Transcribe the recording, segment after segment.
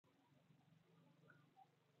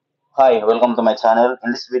Hi, welcome to my channel.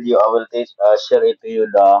 In this video, I will share it to you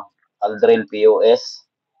the Aldrin POS.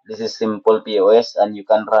 This is simple POS, and you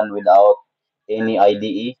can run without any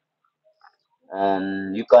IDE.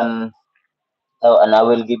 And you can, and I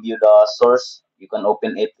will give you the source. You can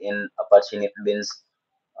open it in Apache NetBeans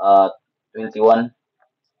uh, 21.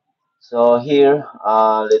 So here,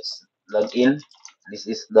 let's log in. This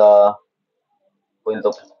is the point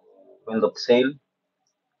of point of sale.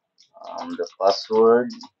 The password.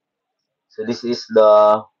 So this is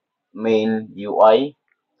the main UI.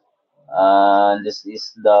 And this is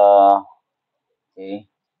the okay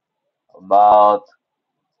about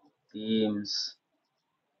teams.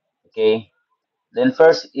 Okay, then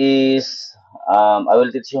first is I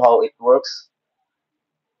will teach you how it works,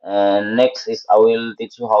 and next is I will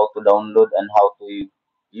teach you how to download and how to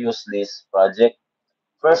use this project.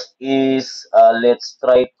 First is let's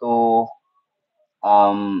try to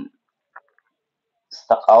um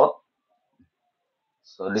stack out.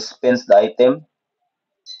 So dispense the item.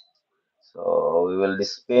 So we will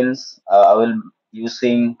dispense. I will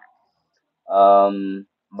using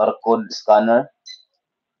barcode scanner.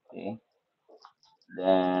 Okay,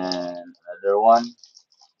 then another one.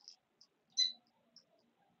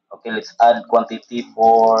 Okay, let's add quantity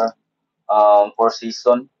for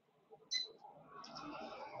season.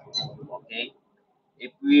 Okay.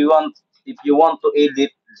 If you want to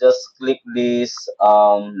edit, just click this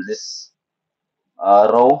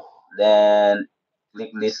row, then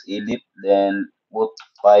click this edit, then put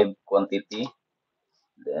 5 quantity,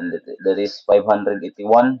 then that is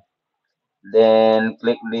 581. Then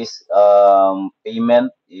click this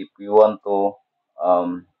payment if you want to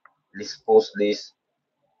dispose these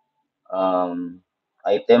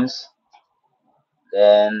items.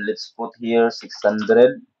 Then let's put here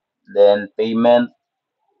 600. Then payment.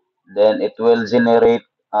 Then it will generate.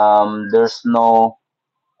 There's no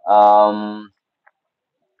um,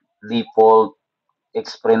 default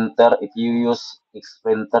X printer. If you use X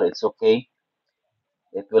printer, it's okay.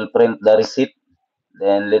 It will print the receipt.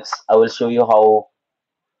 Then I will show you how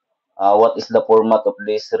what is the format of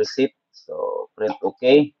this receipt. So print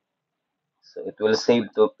okay. So it will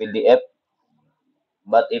save to PDF.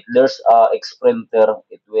 But if there's a X printer,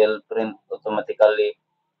 it will print automatically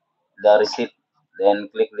the receipt. Then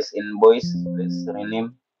click this invoice. Let's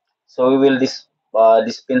rename. So we will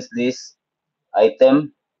dispense this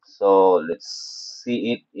item. So let's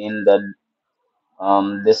see it in the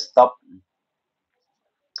desktop.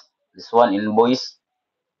 This one invoice.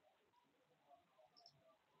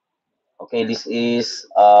 Okay, this is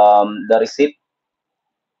the receipt.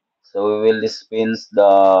 So we will dispense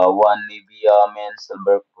the one Nivea Men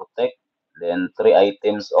Silver Protect, then 3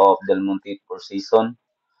 items of Del Monte per season.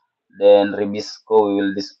 Then Ribisco, we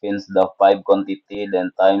will dispense the 5 quantity,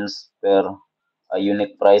 then times per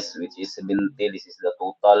unit price, which is 70. This is the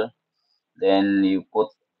total. Then you put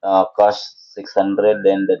cash 600,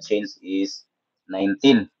 then the change is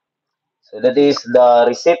 19. So that is the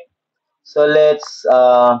receipt. So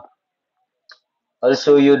I'll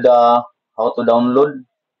show you the how to download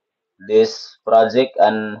this project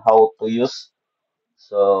and how to use.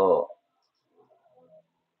 So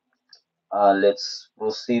let's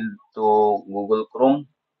proceed to Google Chrome.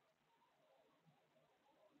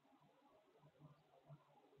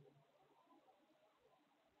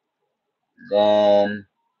 Then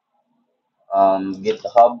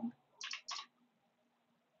GitHub.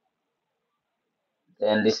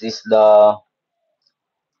 Then this is the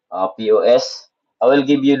POS. I will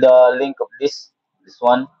give you the link of this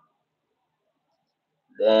one.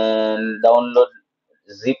 Then download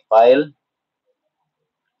zip file.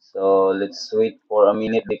 So let's wait for a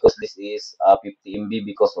minute because this is 50 MB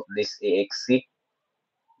because of this AXC.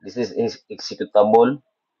 This is executable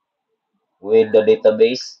with the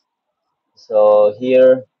database. So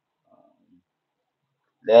here,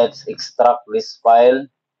 let's extract this file.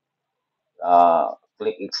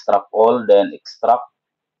 Click extract all, then extract.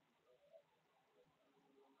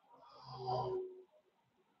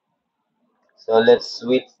 So let's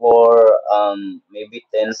wait for maybe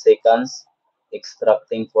 10 seconds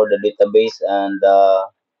extracting for the database and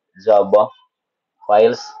Java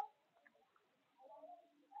files.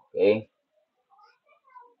 Okay.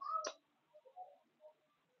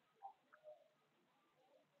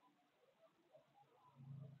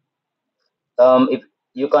 If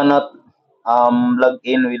you cannot log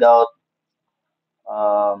in without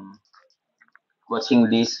watching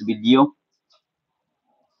this video,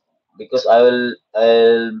 because I'll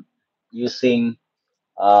using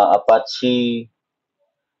Apache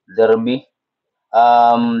Derby.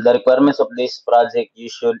 The requirements of this project, you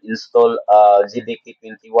should install GDK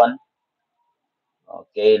 21.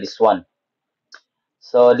 Okay, this one.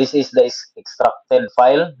 So this is the extracted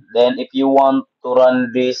file. Then if you want to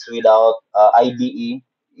run this without IDE,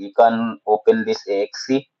 you can open this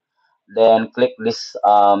exe. Then click this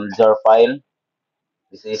jar file.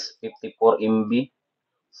 This is 54 MB.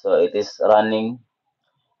 So it is running.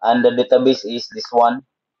 And the database is this one,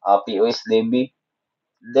 POSDB.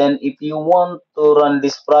 Then if you want to run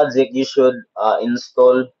this project, you should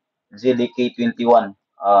install JDK21.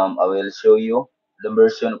 I will show you the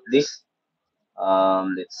version of this.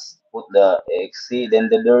 Let's put the exe, then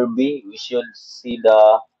the derby. We should see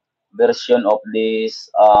the version of this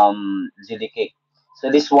JDK.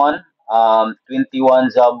 So this one, 21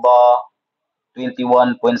 Java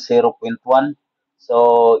 21.0.1.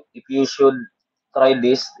 So if you should try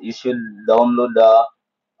this, you should download the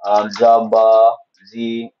Java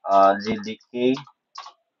JDK,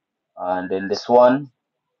 and then this one.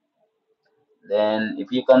 Then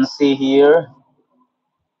if you can see here,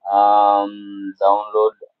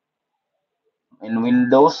 download in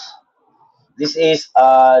Windows. This is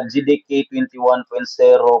GDK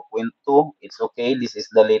 21.0.2. It's okay. This is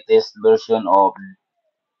the latest version of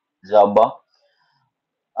Java.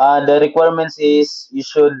 The requirements is you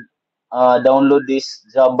should download this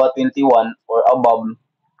Java 21 or above,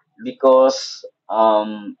 because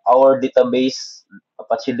our database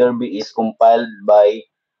Apache Derby is compiled by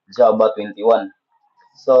Java 21.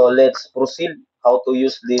 So let's proceed how to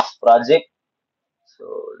use this project. So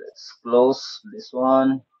let's close this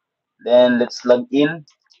one. Then let's log in,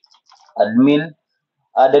 admin.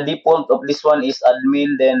 The default of this one is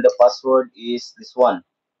admin. Then the password is this one.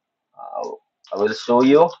 Uh, I will show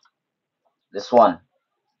you this one.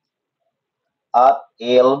 At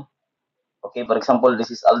L. Okay, for example, this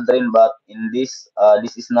is Aldrin, but in this,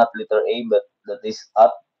 this is not letter A, but that is at.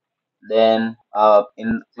 Then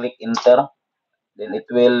click enter. Then it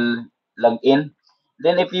will log in.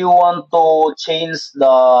 Then if you want to change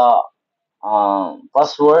the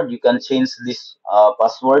password, you can change this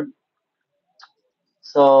password.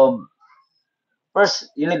 So first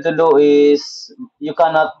you need to do is you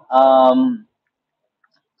cannot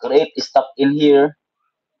create stock in here,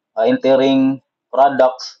 entering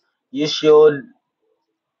products. You should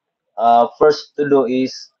first to do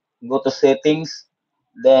is go to settings,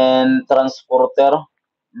 then transporter,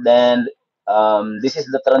 then this is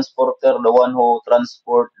the transporter, the one who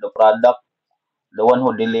transport the product, the one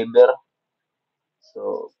who deliver.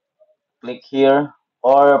 So click here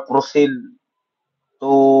or proceed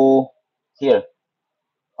to here,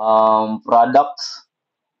 products.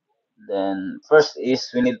 Then first is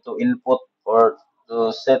we need to input or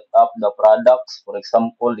to set up the products. For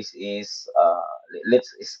example, this is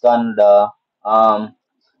let's scan the um,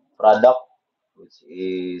 product, which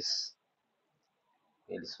is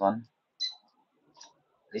okay, this one.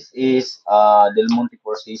 This is Del Monte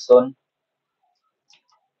Four Season.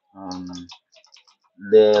 Um,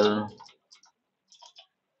 Del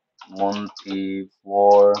Monte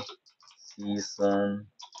Four Season,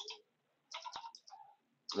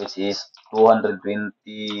 which is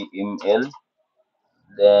 220 ml.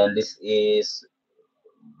 Then this is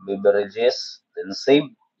beverages. Then save.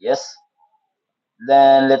 Yes.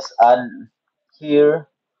 Then let's add here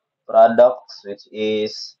products, which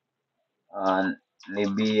is uh,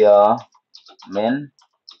 Nivea Men.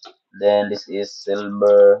 Then this is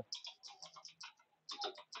Silver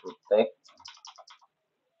Protect.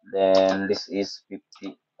 Then this is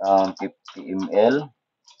 50 ml.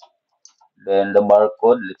 Then the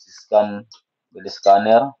barcode, let's scan with the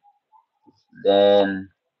scanner. Then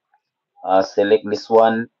select this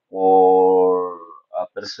one for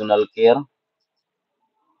personal care.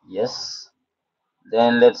 Yes.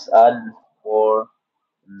 Then let's add for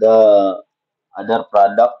the other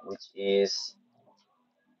product, which is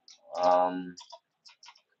um,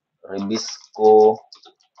 Ribisco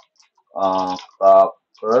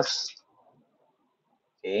crackers.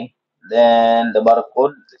 Okay. Then the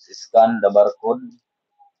barcode, let's scan the barcode.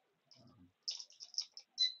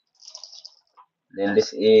 Then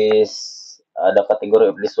this is the category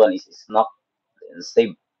of this one is snack. Then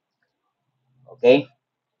save. Okay.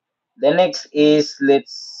 The next is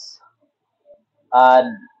let's add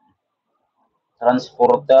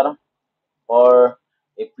transporter, or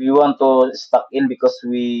if we want to stock in because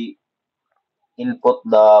we input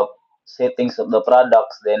the settings of the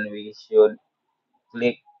products, then we should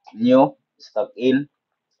click new stock in.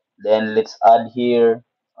 Then let's add here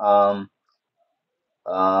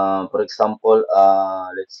for example,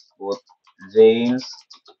 let's put James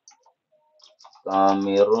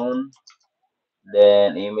Cameron.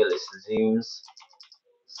 Then email is James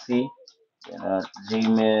C. Then at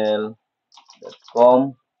gmail.com.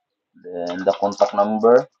 then the contact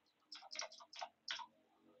number.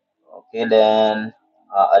 Okay, then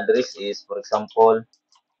address is, for example,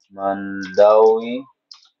 Mandawi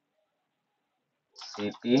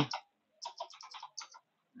City,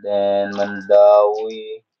 then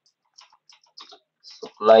Mandawi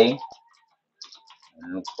Supply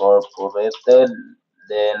Incorporated,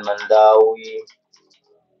 then Mandawi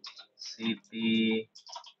City,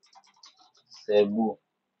 Cebu.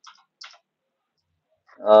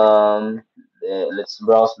 Let's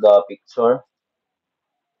browse the picture.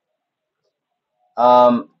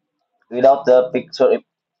 Um, Without the picture, if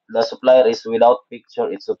the supplier is without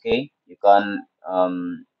picture, it's okay. You can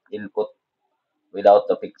input without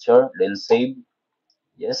the picture, then save.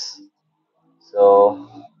 Yes. So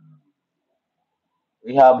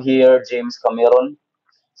we have here James Cameron.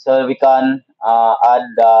 So we can add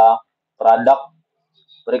the product.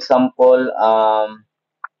 For example,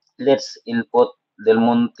 let's input Del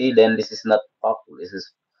Monte. Then this is not pack. This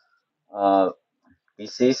is uh,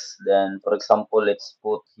 pieces. Then for example, let's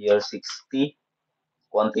put here 60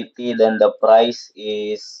 quantity. Then the price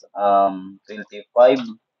is 25.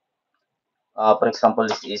 For example,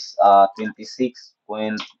 this is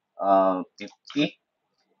 26.50.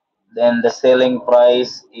 Then the selling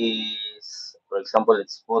price is, for example,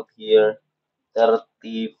 let's put here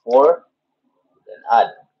 34. Then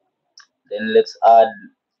add. Then let's add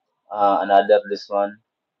another this one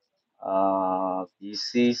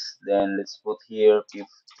pieces. Then let's put here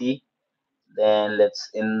 50. Then let's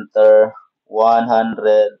enter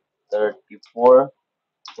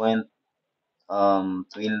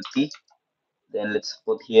 134.20. Then let's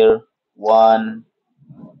put here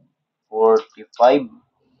 145.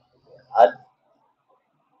 Add.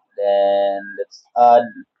 Then let's add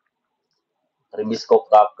Ribisco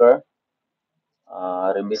cracker.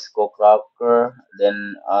 Ribisco cracker.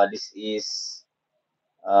 Then this is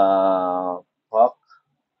pork.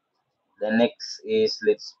 The next is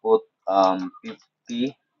let's put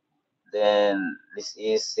 50. Then this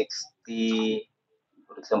is 60.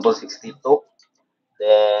 For example, 62.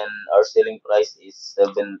 Then our selling price is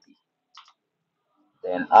 70.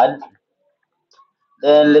 Then add.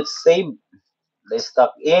 Then let's save the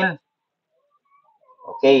stock in.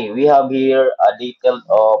 Okay, we have here a detail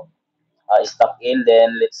of stock in.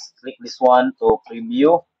 Then let's click this one to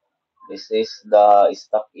preview. This is the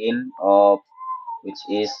stock in of which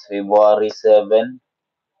is February 7,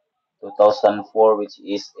 2004, which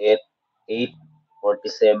is at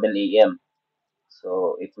 8:47 a.m.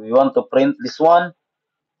 So if we want to print this one,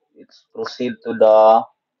 let's proceed to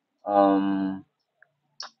um,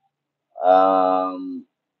 um,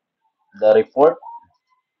 the report.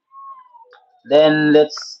 Then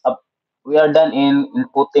we are done in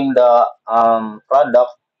inputting the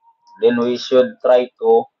product. Then we should try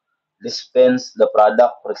to dispense the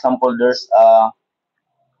product. For example, there's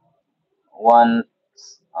one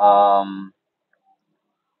um,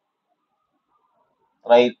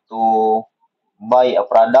 try to buy a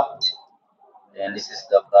product. Then this is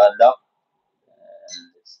the product. And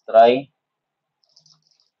let's try.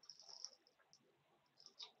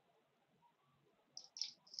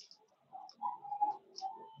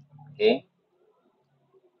 Okay.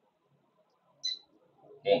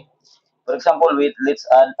 Okay. For example, let's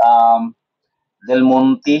add Del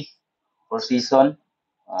Monte for season.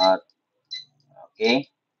 Uh, okay.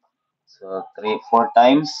 So three, four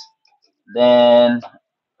times. Then,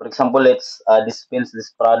 for example, let's dispense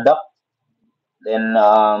this product. Then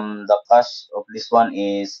the cost of this one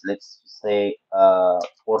is let's say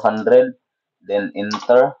 400. Then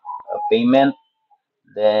enter payment.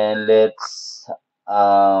 Then let's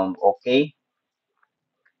okay.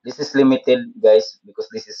 This is limited, guys, because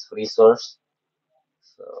this is free source.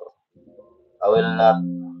 So I will not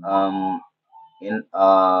in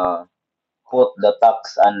put the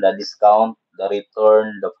tax and the discount, the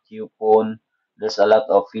return, the coupon. There's a lot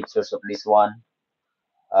of features of this one.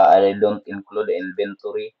 I don't include the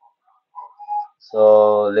inventory.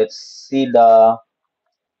 So let's see the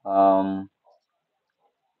um,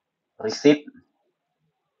 receipt.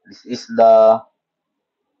 This is the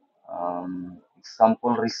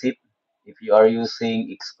example receipt. If you are using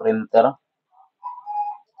X printer,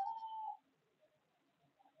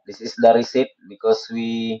 this is the receipt because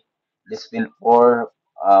we dispense for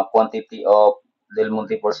quantity of Del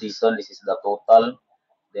Monte per season. This is the total.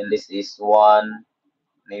 Then this is one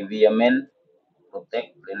Nivea Men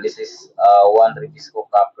Protect. Then this is one Ribisco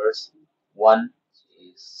Crackers. One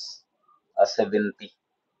is 70.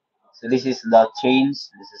 So this is the change.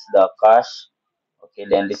 This is the cash. Okay,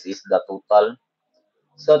 then this is the total.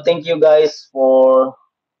 So thank you guys for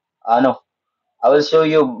ano. I will show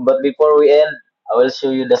you, but before we end, I will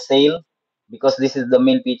show you the sale because this is the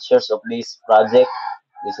main features of this project.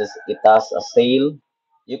 This is it has a sale.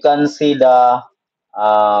 You can see the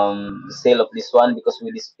sale of this one because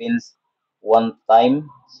we spins one time.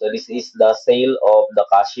 So this is the sale of the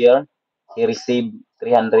cashier. He received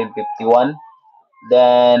 351.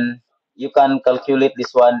 Then you can calculate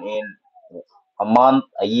this one in a month,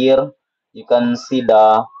 a year. You can see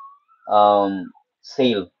the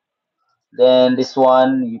sale. Then this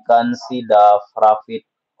one you can see the profit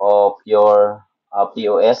of your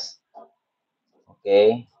POS.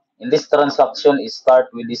 Okay. In this transaction, it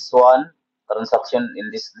start with this one transaction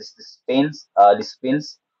in this pins.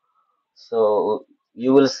 So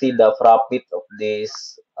you will see the profit of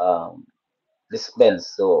this pins.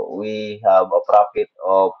 So we have a profit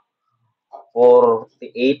of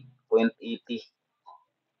 48.80.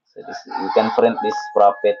 So this you can print this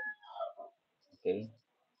profit. Okay.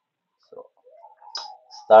 So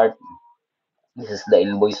start. This is the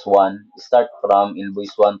invoice one. Start from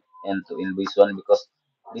invoice one and to invoice one because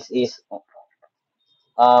this is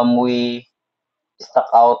we stuck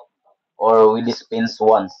out or we dispense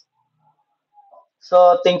once.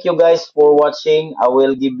 So thank you guys for watching. I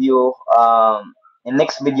will give you in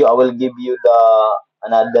next video I will give you the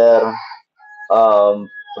another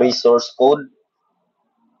free source code.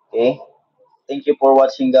 Okay. Thank you for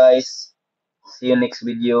watching guys. See you next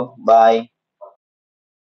video. Bye.